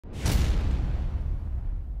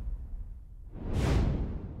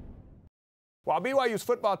While BYU's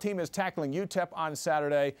football team is tackling UTEP on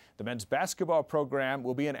Saturday, the men's basketball program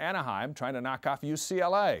will be in Anaheim trying to knock off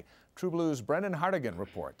UCLA. True Blue's Brendan Hardigan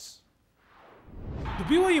reports. The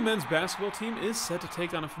BYU men's basketball team is set to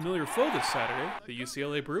take on a familiar foe this Saturday, the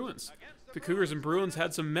UCLA Bruins. The Cougars and Bruins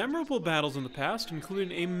had some memorable battles in the past,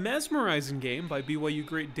 including a mesmerizing game by BYU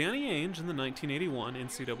great Danny Ainge in the 1981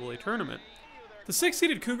 NCAA tournament. The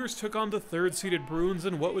 6th-seeded Cougars took on the 3rd-seeded Bruins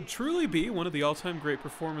in what would truly be one of the all-time great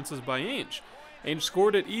performances by Ainge. Ainge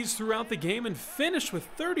scored at ease throughout the game and finished with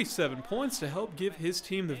 37 points to help give his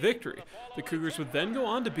team the victory. The Cougars would then go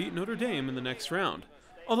on to beat Notre Dame in the next round.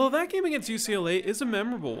 Although that game against UCLA is a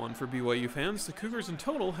memorable one for BYU fans, the Cougars in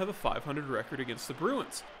total have a .500 record against the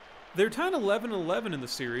Bruins. They're tied 11-11 in the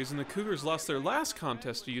series, and the Cougars lost their last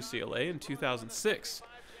contest to UCLA in 2006.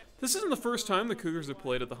 This isn't the first time the Cougars have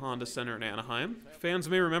played at the Honda Center in Anaheim. Fans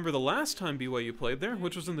may remember the last time BYU played there,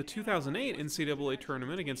 which was in the 2008 NCAA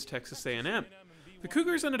tournament against Texas A&M. The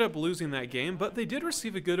Cougars ended up losing that game, but they did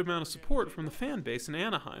receive a good amount of support from the fan base in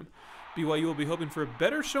Anaheim. BYU will be hoping for a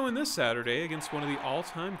better showing this Saturday against one of the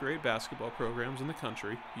all-time great basketball programs in the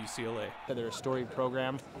country, UCLA. They're a storied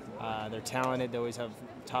program. They're talented. They always have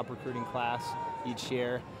top recruiting class each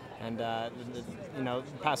year. And the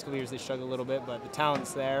past couple years they struggled a little bit, but the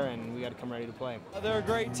talent's there, and we got to come ready to play. They're a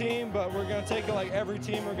great team, but we're going to take it like every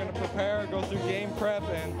team. We're going to prepare, go through game prep,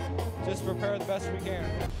 and just prepare the best we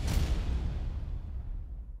can.